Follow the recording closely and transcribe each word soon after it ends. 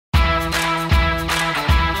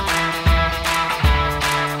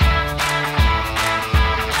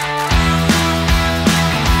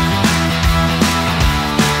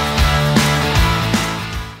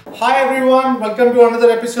everyone, welcome to another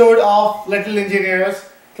episode of Little Engineers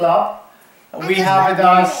Club. We have with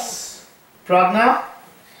us Pragna,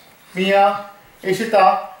 Mia,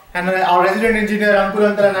 Ishita and our resident engineer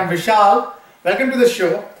Ankur Uncle, and I'm Vishal. Welcome to the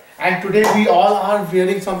show, and today we all are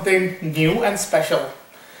wearing something new and special.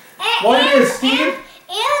 What it is, Steve?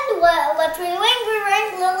 And what we're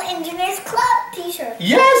wearing Little Engineers Club t-shirt.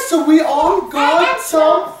 Yes, so we all got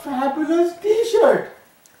some fabulous t-shirt.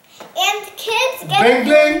 And kids get Bling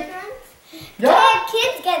bling. unicorns. Yeah.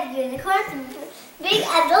 Kids get unicorns. Big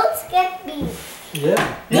adults get bees. Yeah.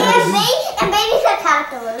 And babies get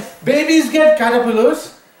caterpillars. Babies get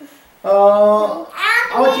caterpillars. Our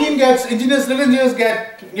team gets little engineers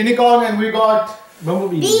get unicorn, and we got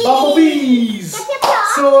bumblebees.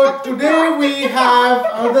 So today we have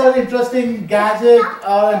another interesting gadget,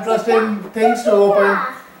 interesting things to open.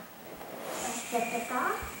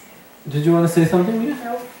 Did you want to say something, Mia?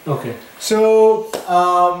 No. Okay. So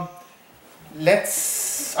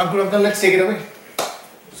let's take it away.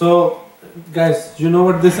 So, guys, do you know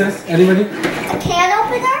what this is? Anybody? A can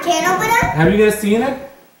opener? Can opener? Have you guys seen it?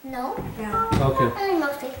 No. Okay.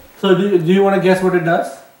 Mostly. So, do you want to guess what it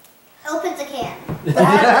does? Opens a can. That's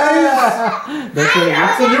very good.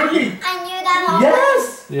 Absolutely. I knew that.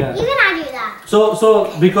 Yes. Yeah. Even I knew that.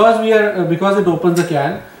 So because it opens a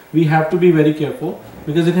can, we have to be very careful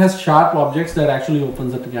because it has sharp objects that actually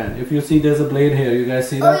opens the can. If you see, there's a blade here. You guys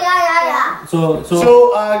see that? Oh yeah.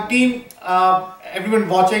 So Team, everyone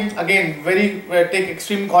watching, again, take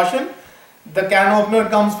extreme caution. The can opener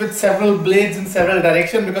comes with several blades in several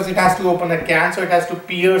directions because it has to open a can, so it has to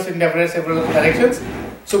pierce in several directions.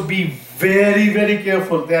 So be very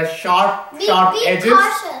careful. They are sharp Be edges,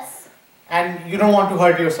 cautious. and you don't want to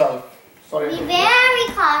hurt yourself. Sorry. Be very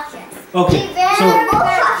cautious. Okay, Be very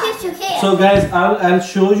cautious you can. So guys, I'll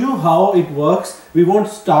show you how it works. We won't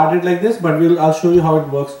start it like this, but I'll show you how it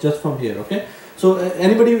works just from here. Okay. So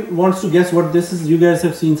anybody wants to guess what this is? You guys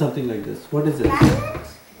have seen something like this. What is it? Magnet?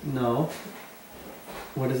 No.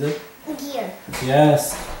 What is it? Gear.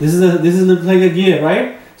 Yes. This looks like a gear,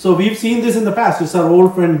 right? So we've seen this in the past. It's our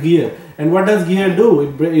old friend gear. And what does gear do?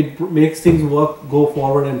 It makes things go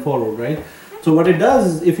forward and forward, right? So what it does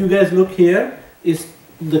is, if you guys look here, is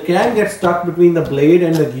the can gets stuck between the blade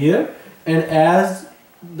and the gear, and as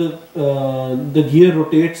the gear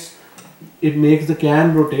rotates, it makes the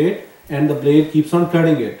can rotate, and the blade keeps on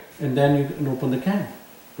cutting it, and then you can open the can,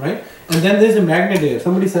 right? And then there's a magnet here.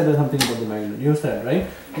 Somebody said something about the magnet. You said, right?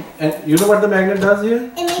 And you know what the magnet does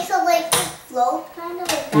here? It makes it like float, kind of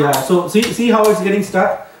like that. Yeah. So see how it's getting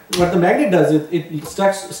stuck. What the magnet does is it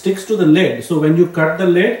sticks to the lid. So when you cut the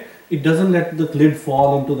lid, it doesn't let the lid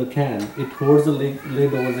fall into the can. It holds the lid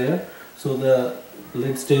over there, so the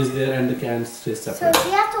lid stays there and the can stays separate. So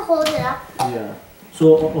you have to hold it up. Yeah.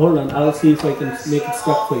 So hold on, I'll see if I can make it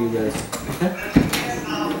stuck for you guys. Okay.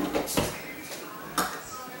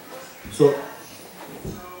 So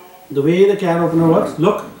the way the can opener works,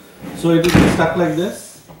 look. So it will be stuck like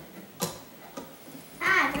this, It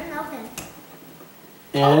doesn't open.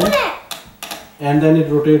 and Open it. and then it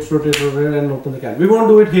rotates and open the can. We won't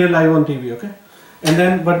do it here live on TV, okay? And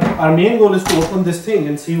then, but our main goal is to open this thing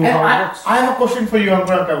and see how it works. I have a question for you,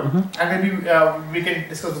 Uncle, and maybe we can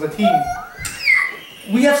discuss with the team.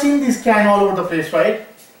 We have seen this can all over the place, right?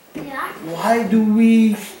 Yeah. Why do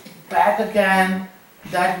we pack a can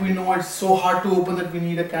that we know it's so hard to open that we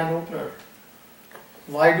need a can opener?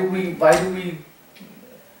 Why do we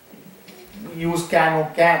use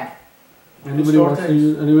can? Anybody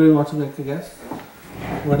wants to make a guess?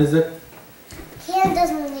 What is it? Can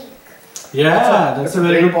doesn't leak. Yeah, that's a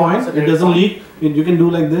very good point. It doesn't point. leak. You can do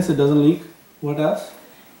like this. It doesn't leak. What else?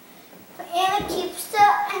 And it keeps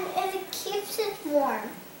it warm.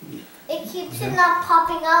 It keeps it not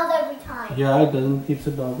popping out every time. Yeah, it doesn't keep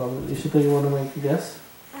it down. Ishita, you want to make a guess?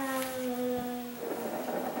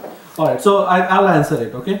 Alright, so I'll answer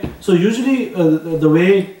it, okay? So usually the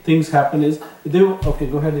way things happen is, okay,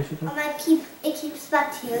 go ahead Ishita. It keeps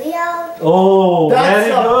bacteria out. Oh, That's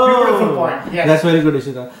very a good. beautiful point, yes. That's very good,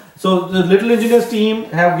 Ishita. So the Little Engineers team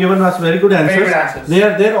have given us very good answers. Very good answers.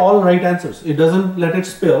 They're all right answers. It doesn't let it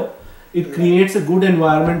spill. It creates a good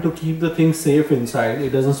environment to keep the things safe inside.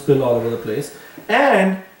 It doesn't spill all over the place.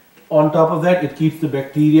 And on top of that, it keeps the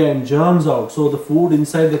bacteria and germs out, so the food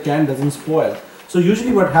inside the can doesn't spoil. So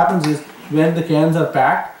usually what happens is, when the cans are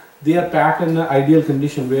packed, they are packed in an ideal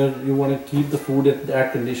condition where you want to keep the food at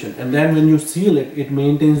that condition. And then when you seal it, it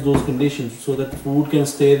maintains those conditions so that the food can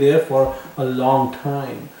stay there for a long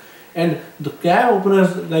time. And the can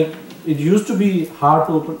openers, like, it used to be hard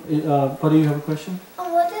to open. Pari, you have a question?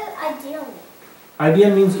 What does ideal mean?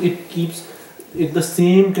 Ideal means it keeps it the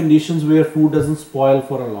same conditions where food doesn't spoil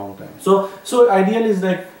for a long time. So ideal is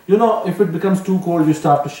like, you know, if it becomes too cold, you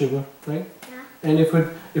start to shiver, right? Yeah. And if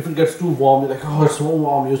it gets too warm, you're like, oh, it's so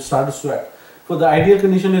warm, you start to sweat. So the ideal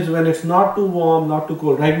condition is when it's not too warm, not too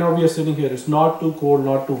cold. Right now we are sitting here, it's not too cold,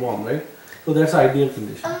 not too warm, right? So that's ideal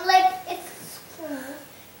condition. Like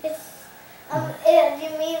you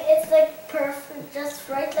mean it's like perfect, just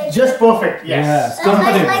right, like Just perfect, yes. Yes. like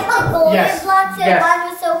Comfortable. a golden Yes. blocks, and Yes. one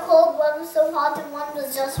was so cold, one was so hot, and one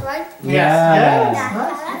was just right. Yes. Yeah. Yes.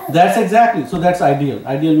 Nice. That's exactly, so that's ideal.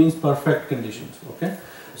 Ideal means perfect conditions, okay?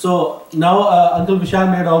 So now Uncle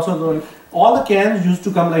Vishal made also, all the cans used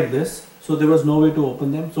to come like this, so there was no way to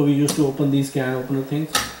open them. So we used to open these can opener things.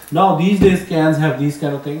 Now these days cans have these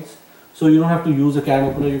kind of things. So you don't have to use a can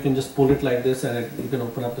opener, you can just pull it like this and you can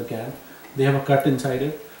open up the can. They have a cut inside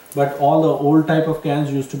it. But all the old type of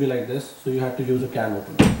cans used to be like this, so you have to use a can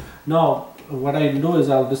opener. Now what I do is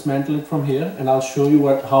I'll dismantle it from here and I'll show you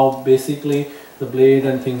how basically the blade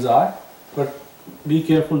and things are. But be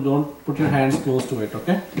careful, don't put your hands close to it,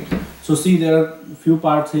 okay? So see, there are few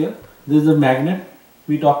parts here. This is a magnet.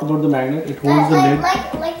 We talked about the magnet. It holds the lid.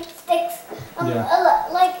 Like it sticks. Yeah.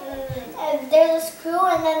 There's a screw,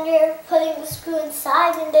 and then you're putting the screw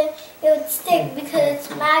inside, and then it would stick because it's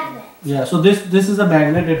magnet. Yeah, so this is a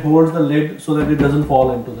magnet. It holds the lid so that it doesn't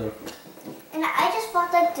fall into the. And I just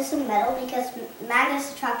thought that this is metal because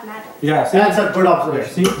magnets attract metal. Yeah, see, That's a good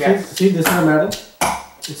observation. see, Yes. see, this is a metal.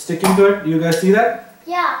 It's sticking to it. You guys see that?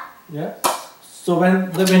 Yeah. Yeah. So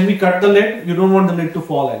when we cut the lid, you don't want the lid to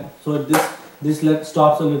fall in. So this lid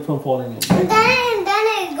stops the lid from falling in. And then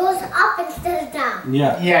it goes up instead of down.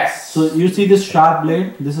 Yeah. Yes. So you see this sharp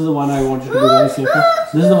blade. This is the one I want you to be very careful.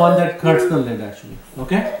 This is the one that cuts the lid actually.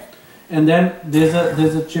 Okay. And then there's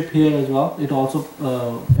a chip here as well. It also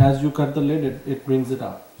as you cut the lid, it brings it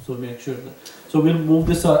up. So make sure that. So we'll move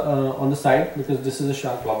this on the side because this is a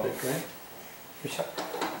sharp object, right?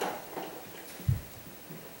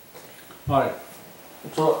 Alright,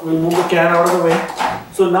 so we'll move the can out of the way.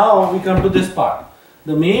 So now we come to this part.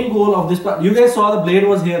 The main goal of this part, you guys saw the blade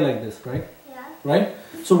was here like this, right? Yeah. Right?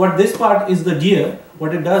 So what this part is the gear.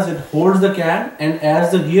 What it does, it holds the can, and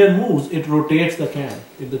as the gear moves, it rotates the can.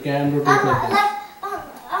 If the can rotates like this.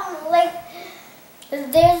 Like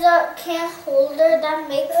there's a can holder that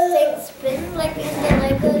makes things spin. Like in the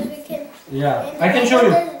Legos, we can. Yeah, I can show you.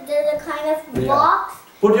 There's a kind of Yeah. box.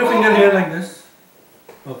 Put your finger here like this.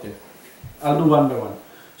 Okay. I'll do one by one.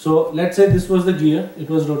 So let's say this was the gear. It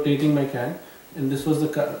was rotating my can, and this was the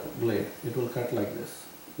blade. It will cut like this.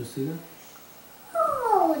 You see that?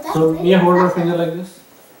 Oh, that's So really Mia, hold your clever. finger like this.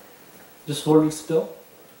 Just hold it still,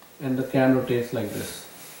 and the can rotates like this.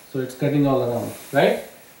 So it's cutting all around, right?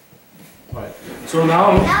 Right. So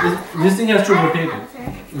now this thing has to rotate it.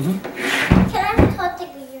 Can I rotate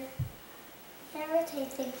the gear? Can I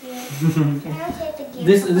rotate the gear? Can I rotate the gear?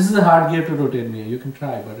 This is a hard gear to rotate, Mia. You can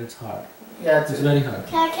try, but it's hard. Yeah, It's very hard.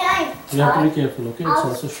 Can I You have to try? be careful, okay? It's I'll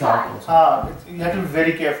also try. sharp also. you have to be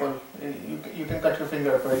very careful. You can cut your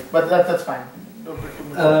finger, right? But that's fine. Don't put too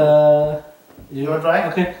much. You wanna try?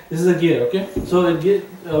 Okay, this is a gear, okay? So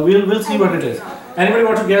we'll see what it is. Anybody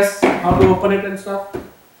want to guess how to open it and stuff?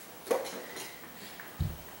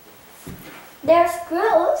 There are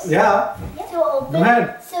screws. Yeah. To open. Go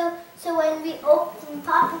ahead. So when we open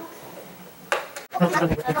pop it.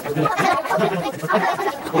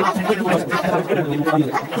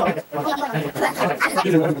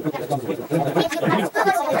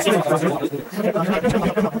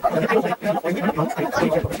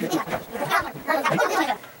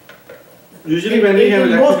 Usually when we have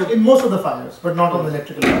electrical, in most of the fires, but not on the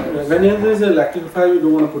electrical fires. when there is an electrical fire, you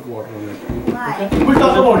don't want to put water on it. Why? We'll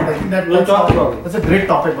talk about it. I think We'll talk about it. That's a great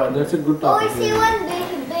topic, by the way. That's a good Oh, we topic. see one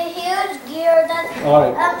the huge gear that.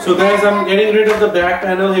 Alright, so guys, I'm getting rid of the back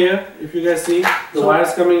panel here. If you guys see, the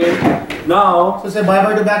wires coming in. Now, So say bye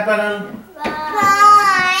bye to back panel. Bye.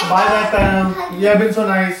 Bye back panel. You have been so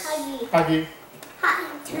nice. Huggy.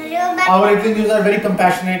 Huggy. Our Indian users are very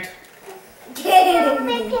compassionate.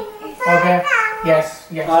 Okay. Yes.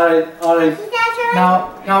 Yes. alright.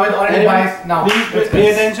 Now with already buys. Now. Please pay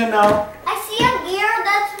attention now. I see a gear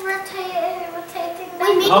that's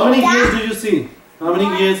rotating. How many gears do you see? How many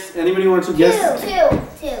gears? Anybody wants to guess?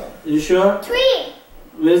 Two. You sure? 3.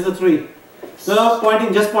 Where's the 3? No,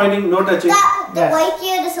 pointing, just pointing, no touching. The Yes. white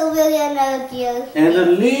gear, the silver gear, and the gear. And the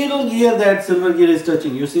little gear that silver gear is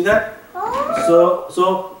touching. You see that? Oh.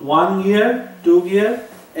 So 1 gear, 2 gear,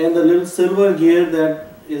 and the little silver gear that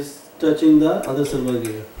is touching the other silver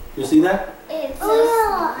gear. You see that? It's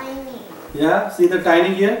so tiny. Yeah? See the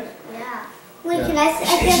tiny gear? Yeah. Wait, Yeah. can I see?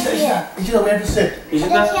 I can't see it. Ishita, we have to sit. I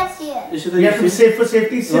Ishita, can't see it. Ishita, We have to be you see? safe for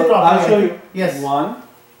safety. Sit Well, properly. I'll show you. Yes. 1,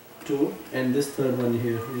 2, and this third one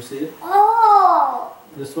here. You see it? Oh!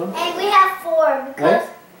 This one? And we have 4 because Right?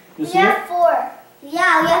 You we see it? have 4.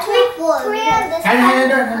 Yeah, we actually have 4. 3 on this Hand, side.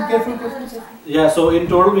 hand, hand, careful, careful. Yeah, so in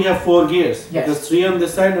total we have 4 gears. Yes. Because 3 on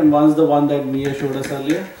this side and one's the one that Mia showed us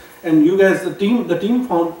earlier. And you guys, the team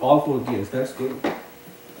found all 4 gears. That's good.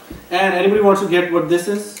 And anybody wants to get what this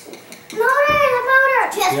is? Motor, the motor.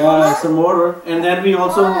 Yeah, it's a motor. And then we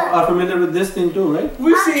also Motor. are familiar with this thing too, right?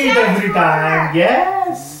 We see it every time.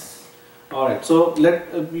 Yes. Alright, so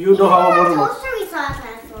you know how a motor works. Toaster we saw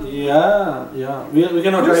transform. Yeah. We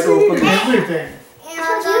cannot We try to see open it this. everything. I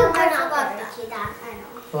forgot that. I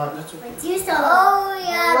know. But But you saw. Oh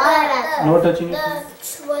yeah. No touching it.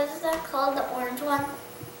 What is that called? The orange one.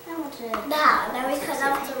 That we cut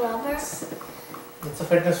off the rubber. it's a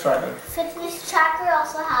fitness tracker. Fitness tracker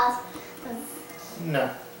also has. No,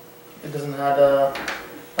 it doesn't have a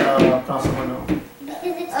crossover now.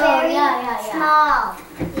 Because it's very small.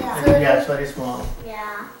 Yeah. Yeah, it's very small.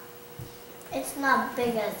 Yeah. It's not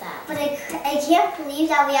big as that. But I can't believe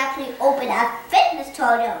that we actually opened a fitness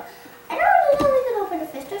totem. I don't really know we could open a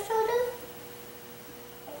fitness totem.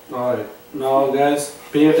 Alright, now guys,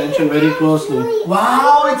 pay attention very closely.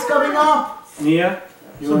 Wow, it's coming up. Mia,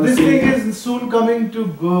 you So want to this see? thing is soon coming to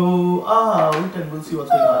go out, and we'll see what's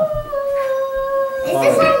going on. Is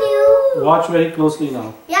this a new? Watch very closely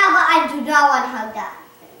now. Yeah, but I do not want to hug that.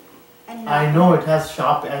 I'm not. I know it has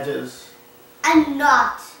sharp edges. I'm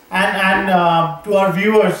not. And to our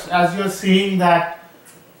viewers, as you're seeing that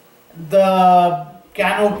the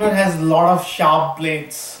can opener has a lot of sharp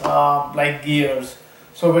blades, like gears.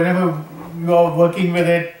 So whenever you are working with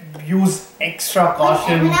it, use extra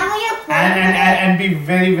caution and be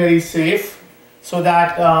very, very safe so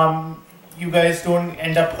that you guys don't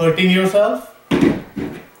end up hurting yourself.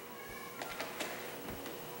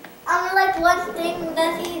 Like one thing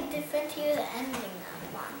that he different to the ending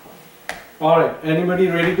of one. Alright, anybody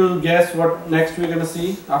ready to guess what next we're gonna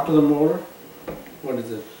see after the motor? What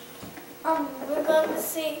is it? We're gonna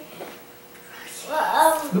see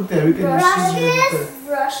Look there, we can see.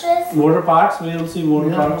 brushes. Motor parts, we will see motor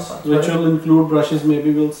Yeah, parts, motor parts, which right. will include brushes,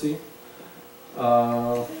 maybe we'll see.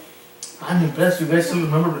 I'm impressed. You guys still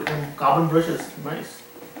remember carbon brushes. Nice.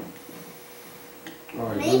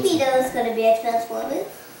 Alright, Maybe there's gonna be a transformer.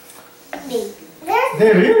 Maybe.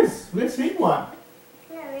 There is. We're seeing one.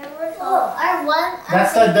 Oh, our one.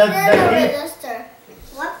 That's that resistor.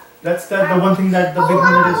 What? That's the one thing that the big Oh,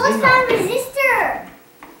 unit is what's saying. that resistor?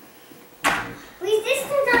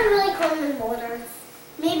 Resistors are really common motors.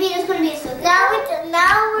 Maybe there's gonna be a circuit.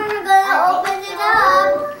 Now we're gonna open it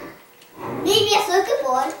up. Maybe a circuit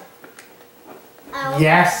board.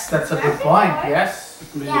 Yes, that's a good point. Yes.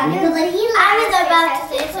 Yeah, because I was about to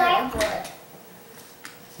say circuit board.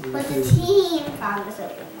 But the team found the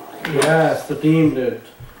circuit board. Yes, the team did.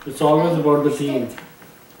 It's always about the team.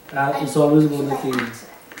 It's always about the team.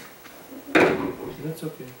 That's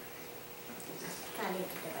okay.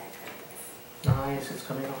 Nice, it's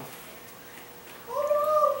coming off.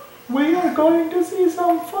 We are going to see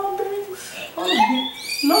some fun things.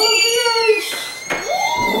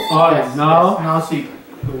 Alright, now. Now see.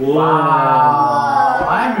 Whoa. Wow.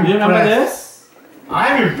 I'm You remember impressed. this?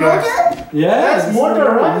 I'm impressed. Yeah, That's this is motor, the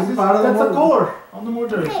right? This is part of That's the the motor. core on the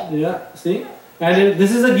motor. Yeah, see? And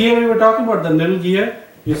this is the gear we were talking about, the little gear.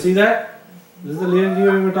 You see that? This is the little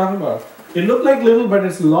gear we were talking about. It looked like little, but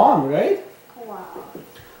it's long, right?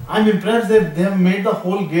 I'm impressed that they have made the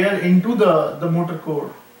whole gear into the motor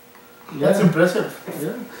core. That's Yeah. impressive.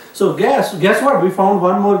 Yeah. So guess what? We found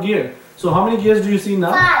one more gear. So how many gears do you see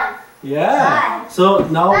now? 5. Yeah. Five. So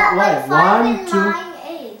now But what? like 5 One, and two. 9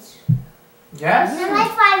 age. Yes. They're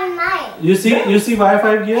like 5 and 9. You see why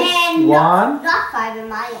 5 gears? And One, not 5 in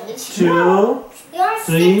my age. 2, You're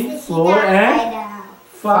 3, 6 4, and now.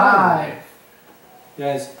 5.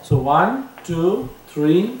 Guys, so 1, 2,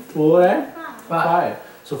 3, 4, and 5.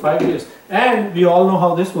 So 5 gears. And we all know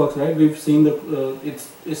how this works, right? We've seen the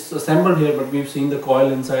it's assembled here, but we've seen the coil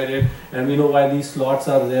inside it, and we know why these slots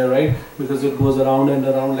are there, right? Because it goes around and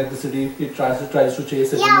around like the city. It tries to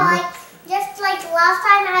chase it. Yeah, remember? like just like last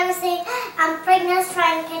time I was saying, Pragna's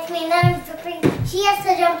trying to catch me, and then she has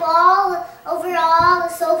to jump all over all the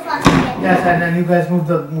sofa to get me. Yes, and then you guys move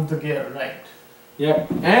the gear, right? Yeah.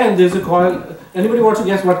 And there's a coil. Anybody wants to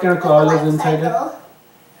guess what kind of coil is inside it?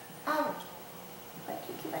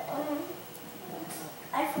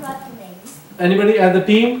 I forgot the name. Anybody at the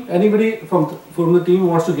team? Anybody from the team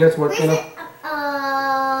wants to guess what kind of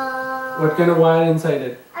wire inside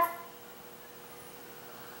it?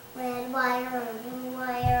 Red wire, blue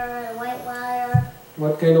wire, white wire.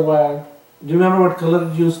 What kind of wire? Do you remember what color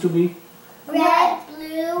it used to be? Red,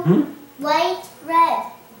 blue, Hmm? white, red.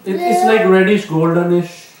 It's like reddish,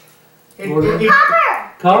 goldenish. Golden. Copper!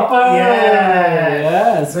 Copper! Yes.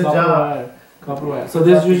 Yes, Good copper job. wire. Copper wire. So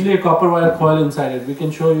there's usually a copper wire coil inside it. We can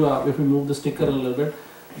show you if we move the sticker a little bit,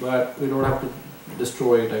 but we don't have to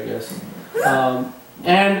destroy it, I guess.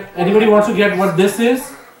 And anybody wants to get what this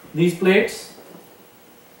is? These plates?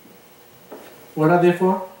 What are they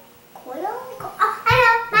for? I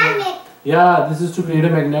know, magnet. Yeah, this is to create a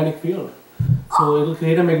magnetic field. So it will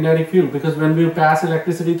create a magnetic field because when we pass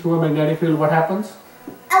electricity through a magnetic field, what happens?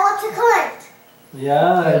 Electric current.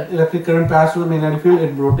 Yeah, electric current passes through the magnetic field,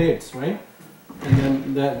 it rotates, right?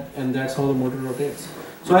 And then that's how the motor rotates.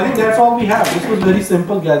 So I think that's all we have. This was a very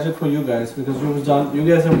simple gadget for you guys because you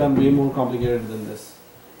guys have done way more complicated than this,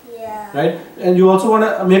 Yeah. right? And you also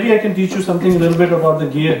wanna maybe I can teach you something a little bit about the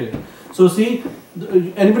gear here. So see,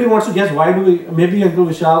 anybody wants to guess why do we? Maybe Uncle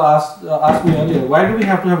Vishal asked me earlier. Why do we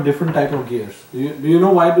have to have different type of gears? Do you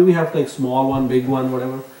know why do we have like small one, big one,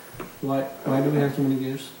 whatever? Why do we have so many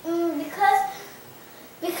gears? Because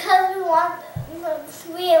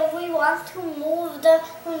we want to move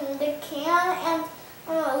the can, and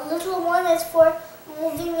little one is for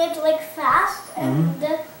moving it like fast, and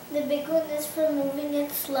the big one is for moving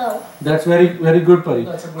it slow. That's very good, Pari.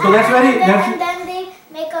 That's a good So and then they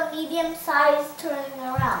make a medium size turning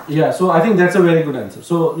around. Yeah, so I think that's a very good answer.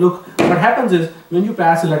 So look, what happens is when you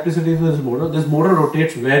pass electricity to this motor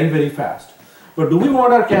rotates very fast. But do we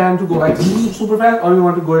want our can to go like super fast, or we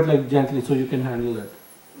want to go it like gently so you can handle it?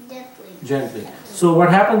 Gently. So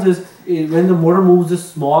what happens is when the motor moves this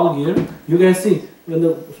small gear, you guys see when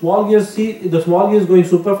the small gear is going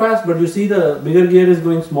super fast, but you see the bigger gear is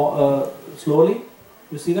going slowly.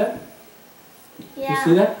 You see that? Yeah. You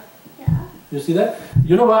see that? Yeah. You see that?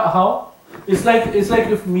 You know how? It's like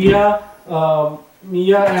if Mia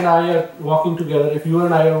and I are walking together. If you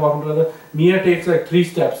and I are walking together, Mia takes like 3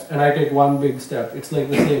 steps and I take one big step. It's like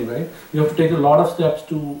the same, right? You have to take a lot of steps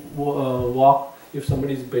to walk if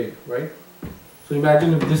somebody is big, right? So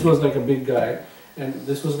imagine if this was like a big guy and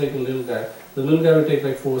this was like a little guy. The little guy will take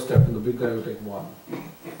like 4 steps and the big guy will take 1,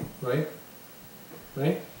 right?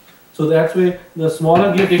 Right? So that's why the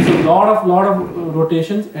smaller gear takes a lot of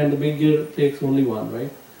rotations and the big gear takes only 1,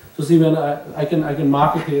 right? So see when I can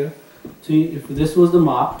mark it here. See if this was the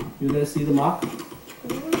mark, you guys see the mark?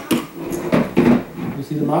 You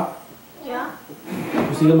see the mark? Yeah.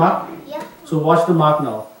 You see the mark? Yeah. So watch the mark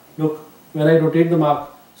now. Look, when I rotate the mark,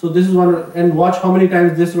 so this is one, and watch how many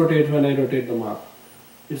times this rotates when I rotate the mark.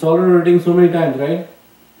 It's already rotating so many times, right?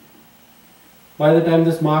 By the time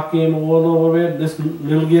this mark came over where this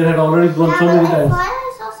little gear had already gone so many times.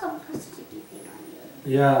 I saw some sticky thing on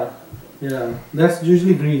you. Yeah. That's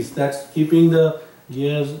usually grease. That's keeping the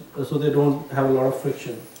gears so they don't have a lot of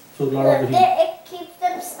friction. So a lot of heat. It keeps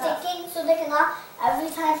them sticking so they cannot every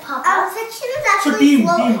time pop out. Friction is So actually team,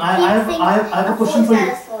 I have a question for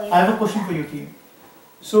you. I have a question for you, team.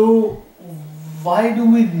 So why do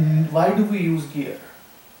we use gear?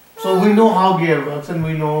 So we know how gear works and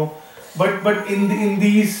we know, but in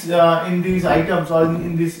these items or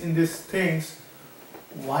in these things,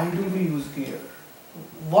 why do we use gear?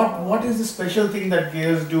 What is the special thing that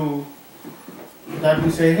gears do that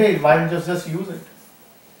we say, hey, why don't just use it?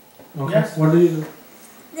 Okay. Yes. What do you do?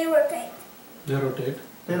 They rotate. They rotate.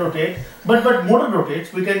 They rotate, but motor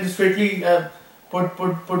rotates. We can just straightly put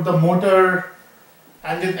the motor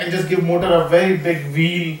and just give motor a very big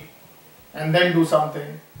wheel and then do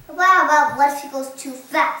something. What about what it goes too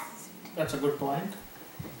fast That's a good point.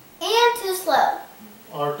 and too slow?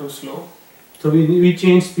 Or too slow. So we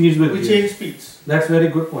change speeds with We gears. change speeds. That's very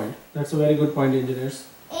good point. That's a very good point, engineers.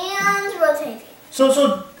 And rotating.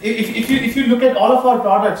 So if you look at all of our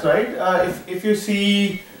products, right? If you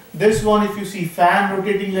see this one, if you see fan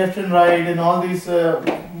rotating left and right, and all these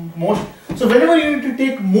motion. So whenever you need to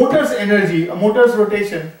take motor's energy, a motor's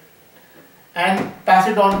rotation, and pass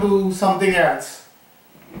it on to something else,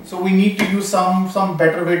 so we need to use some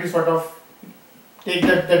better way to sort of take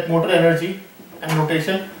that motor energy and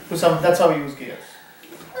rotation to some. That's how we use gears.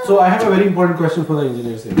 So I have a very important question for the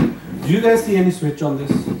engineers here. Do you guys see any switch on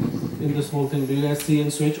this? In this whole thing, do you guys see any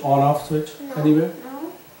switch, on-off switch anywhere?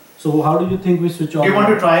 No. So how do you think we switch on? Do you want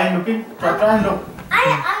to try and look in? Try and look. I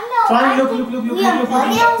know. Try and I look, think look. We have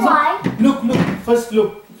plenty of white. Look. First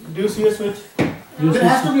look. Do you see a switch? You There see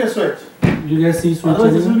has to be a switch. You guys see switch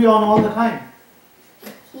Otherwise, this will anywhere? be on all the time.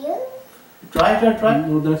 Here? Try.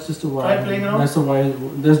 No, that's just a wire. Try playing around. That's a wire.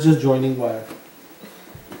 That's just joining wire.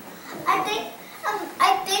 I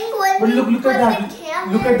think when But we look put at that. the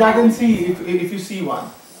camera Look at that and see if you see one.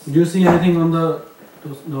 Do you see anything on the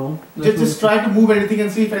No. Just try to move anything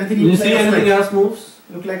and see if anything Do you looks see like a anything switch. else moves?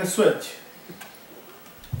 Look like a switch.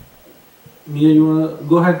 Mia, you wanna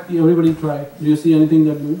go ahead? Everybody try. Do you see anything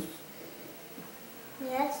that moves?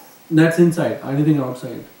 Yes. That's inside. Anything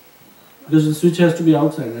outside? Because the switch has to be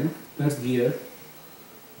outside, right? That's gear.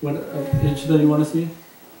 What? Ishita, you wanna see?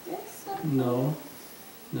 Yes. No.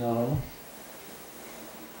 No.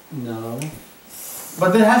 No.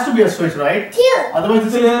 But there has to be a switch, right? Two. Otherwise,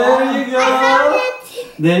 it's There you go. I found it.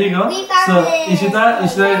 There you go. We found So it.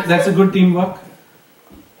 Ishita, that's a good teamwork.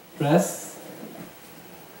 Press.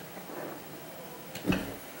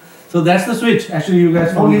 So that's the switch. Actually, you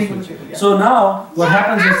guys found the switch. Yeah. So now what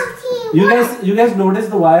happens is you guys notice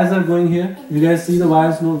the wires are going here. You guys see the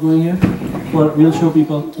wires not going here. We'll show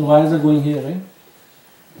people the wires are going here, right?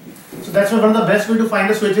 So that's one of the best way to find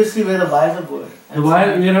a switch is see where the wires are going. The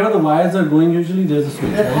wire, wherever the wires are going, usually there's a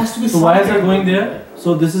switch. There Right? has to be So wires are something. going there.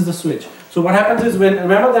 So this is the switch. So what happens is when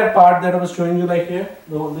remember that part that I was showing you like here,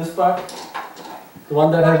 this part, the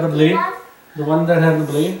one that has the blade, the one that has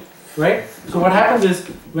the blade, right? So what happens is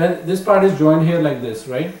when this part is joined here like this,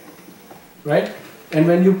 right? Right? And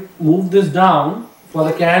when you move this down for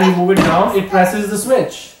the can, you move it down, it presses the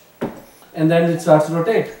switch, and then it starts to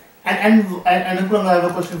rotate. And Anupam, I have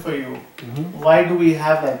a question for you. Why do we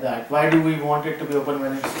have like that? Why do we want it to be open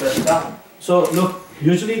when it's pressed down? So look,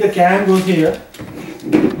 usually the can goes here.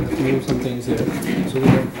 Let's move some things here. So we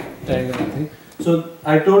don't tangle anything. So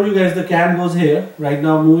I told you guys the can goes here. Right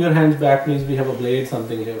now, move your hands back, please. We have a blade,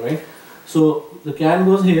 something here, right? So the can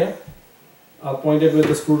goes here. I'll point it with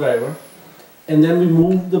the screwdriver, and then we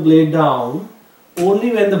move the blade down.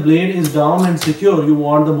 Only when the blade is down and secure, you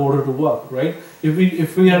want the motor to work, right? If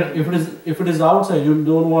it is outside, you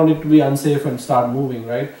don't want it to be unsafe and start moving,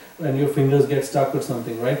 right? And your fingers get stuck with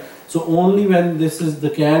something, right? So only when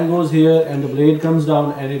the can goes here and the blade comes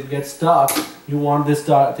down and it gets stuck, you want this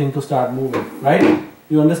thing to start moving, right?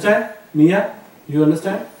 You understand? Mia, you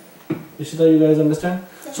understand? Ishita, you guys understand?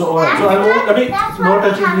 So alright, so let me no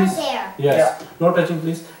touching, please. Yes, no touching,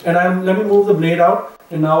 please. And let me move the blade out.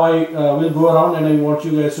 And now I will go around and I want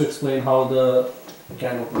you guys to explain how the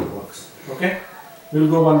can opener works. Okay? We'll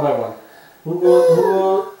go one by one.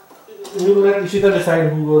 We'll let Ishita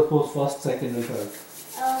decide who goes first, second, and third.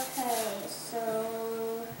 Okay, so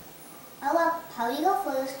I'll let Polly go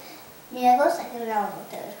first. Mia go second, and I'll go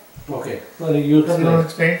third. Okay. Well, you Can you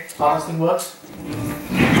explain how this thing works?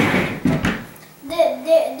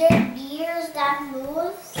 They're gears that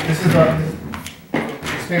move. This is the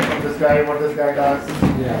explain from this guy what this guy does.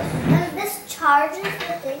 Yeah. And this charges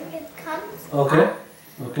the thing. It comes Okay.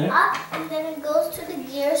 Okay. up, and then it goes to the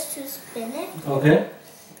gears to spin it, Okay.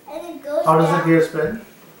 and it goes How does down the gear spin?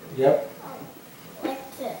 Yep.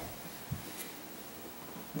 like this.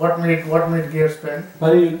 What made gear spin?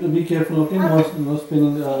 Buddy, you be careful, okay? No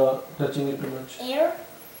spinning, touching it too much. Air.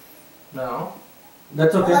 No.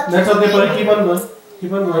 That's okay. That's okay, buddy. Keep on going.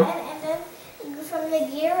 Keep on going. And then from the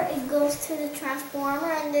gear, it goes to the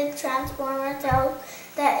transformer, and the transformer tells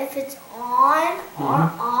that if it's on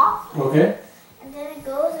or off, Okay. and then it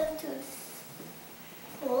goes into this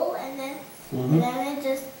hole, and then it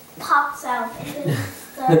just pops out. And then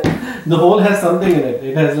starts. The hole has something in it.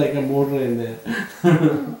 It has like a motor in there.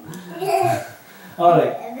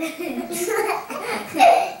 Alright.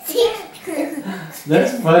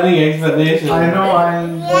 That's funny explanation. I know.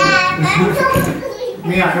 Yeah,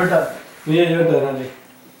 Mia, your turn. Yeah, your turn, Andy.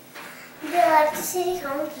 the electricity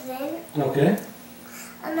comes in, Okay.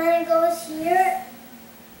 and then it goes here,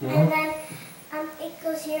 and then it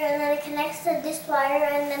goes here, and then it connects to this wire,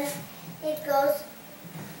 and then it goes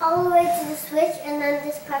all the way to the switch, and then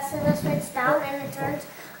this presses the switch down, and it turns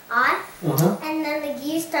on, and then the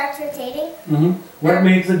gear starts rotating. What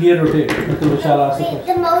makes the gear rotate? Okay, Vishal asked the question.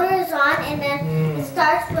 The motor is on, and then it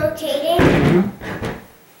starts rotating,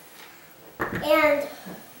 and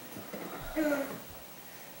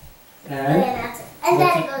And that's it. And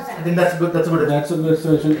then it goes I up. think that's good. That's good. that's a good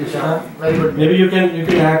solution, Yeah, Ishita. very good. Maybe you can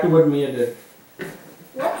add to what Mia did.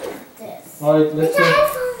 What is this? Alright, let's It's a say.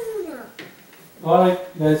 headphone. Alright,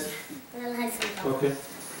 guys. Little headphone. Okay.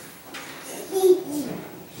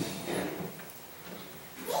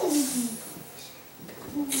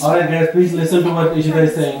 Alright, guys, please listen to what Ishita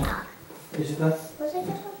is saying. Ishita? What's it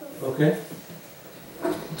called? Okay.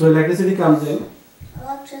 So electricity comes in.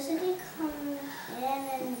 Electricity comes in,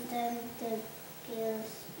 and then the gears.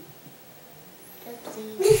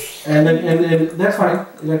 And that's fine.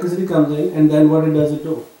 Electricity comes in, and then what it does it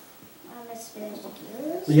do? It spins the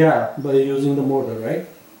gears. Yeah, by using the motor, right?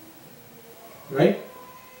 Right?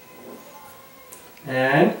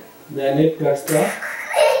 And then it cuts the.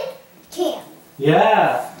 Can.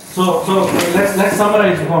 Yeah. So let's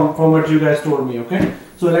summarize from what you guys told me, okay?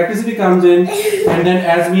 So electricity comes in, and then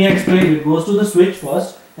as we explained, it goes to the switch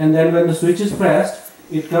first, and then when the switch is pressed,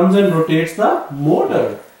 it comes and rotates the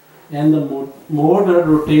motor, and the motor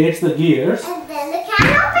rotates the gears. And then the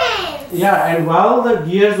can opens. Yeah, and while the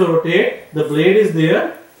gears rotate, the blade is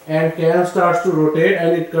there, and can starts to rotate,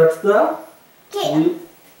 and it cuts the Okay.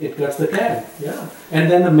 it cuts the can. Yeah,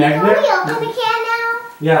 and then the Can magnet. we open the can now?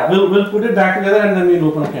 Yeah, we'll put it back together, and then we'll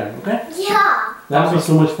open a can. Okay? Yeah. That would be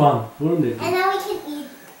so much fun, wouldn't it? And now we can eat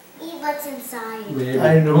what's inside. Maybe.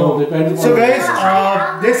 I know. No, depending So on- guys,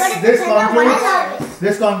 But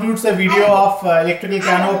this concludes the video of electrical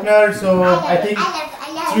can opener. So I think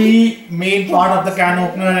three main part of the can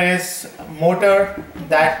opener is motor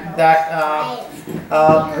that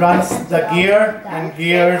runs the gear and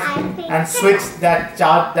gears, and switch that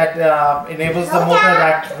enables the motor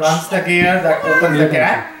that runs the gear that opens the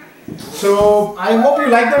can. So I hope you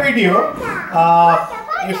like the video.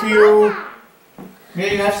 If you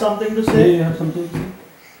may you have something to Hey, say. you have something to say?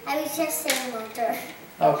 I was just saying motor.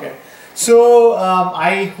 Okay, so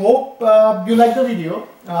I hope you like the video.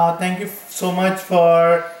 Thank you so much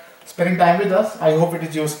for spending time with us. I hope it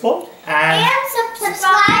is useful, and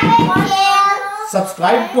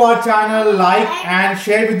subscribe to our channel, like and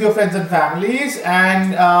share with your friends and families.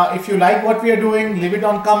 And if you like what we are doing, leave it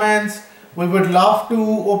on comments. We would love to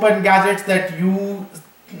open gadgets that you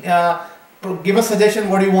give us suggestion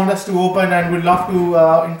what you want us to open, and we'd love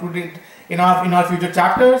to include it in our future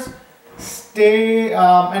chapters. Stay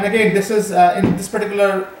and again, this is in this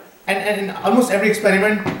particular and in almost every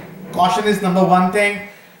experiment, caution is number one thing.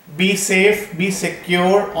 Be safe, be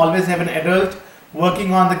secure, always have an adult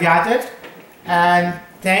working on the gadget. And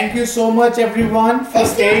thank you so much everyone for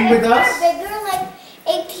staying with us. If you're bigger, like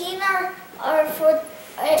 18 or for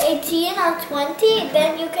 18 or 20,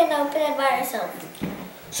 then you can open it by yourself.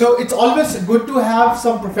 So it's always good to have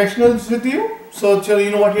some professionals with you, so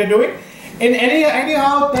you know what you're doing.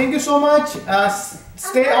 Anyhow, thank you so much.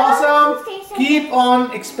 Stay awesome. Keep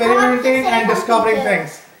on experimenting and discovering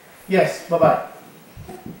things. Yes. Bye bye.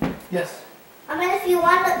 Yes. I mean, if you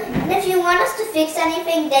want us to fix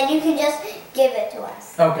anything, then you can just give it to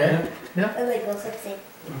us. Okay. Yeah. Illegal fixing.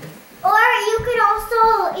 Or you could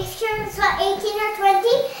also, if you're 18 or 20,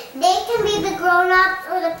 they can be the grown-ups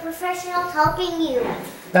or the professionals helping you.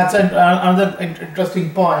 That's another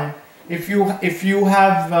interesting point. If you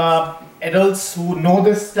have adults who know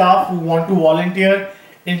this stuff, who want to volunteer,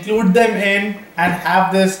 include them in and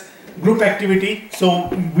have this group activity, so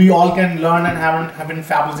we all can learn and have a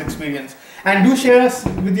fabulous experience. And do share us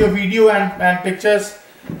with your video and pictures.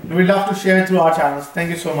 We'd love to share it through our channels. Thank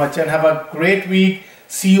you so much and have a great week.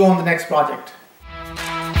 See you on the next project.